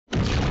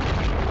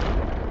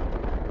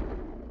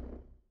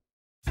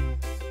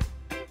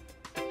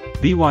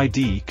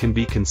BYD can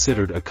be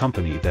considered a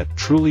company that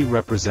truly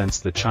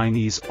represents the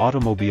Chinese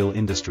automobile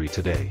industry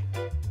today.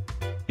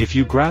 If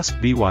you grasp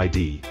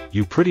BYD,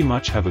 you pretty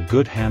much have a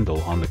good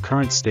handle on the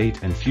current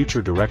state and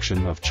future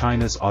direction of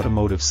China's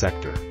automotive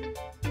sector.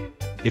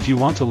 If you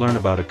want to learn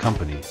about a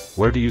company,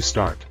 where do you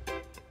start?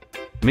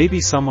 Maybe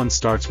someone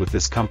starts with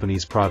this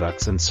company's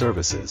products and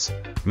services,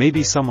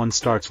 maybe someone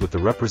starts with the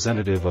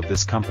representative of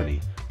this company,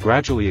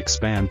 gradually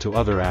expand to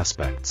other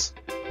aspects.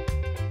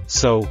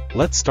 So,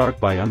 let's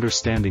start by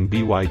understanding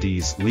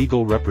BYD's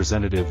legal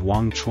representative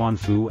Wang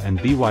Chuanfu and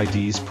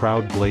BYD's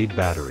Proud Blade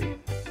battery.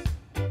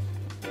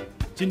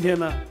 今天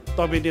呢，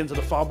道边电池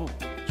的发布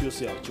就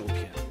是要9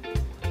天。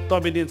道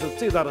边电池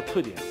最大的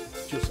特点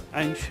就是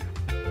安全，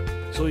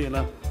所以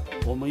呢，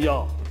我们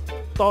要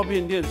道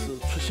边电池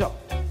出效，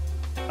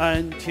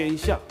安天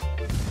下。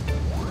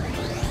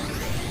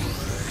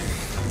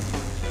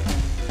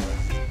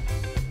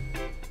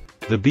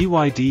The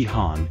BYD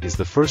Han is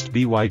the first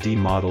BYD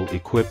model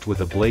equipped with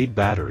a Blade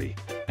battery,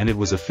 and it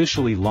was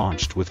officially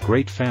launched with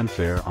great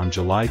fanfare on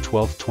July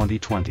 12,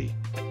 2020.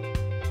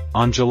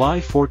 On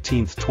July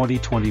 14,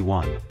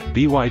 2021,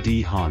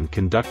 BYD Han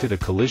conducted a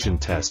collision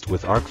test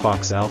with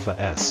Arcfox Alpha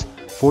S.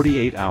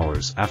 48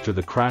 hours after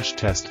the crash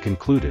test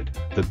concluded,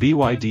 the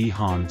BYD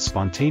Han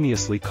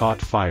spontaneously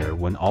caught fire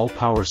when all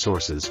power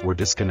sources were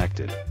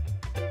disconnected.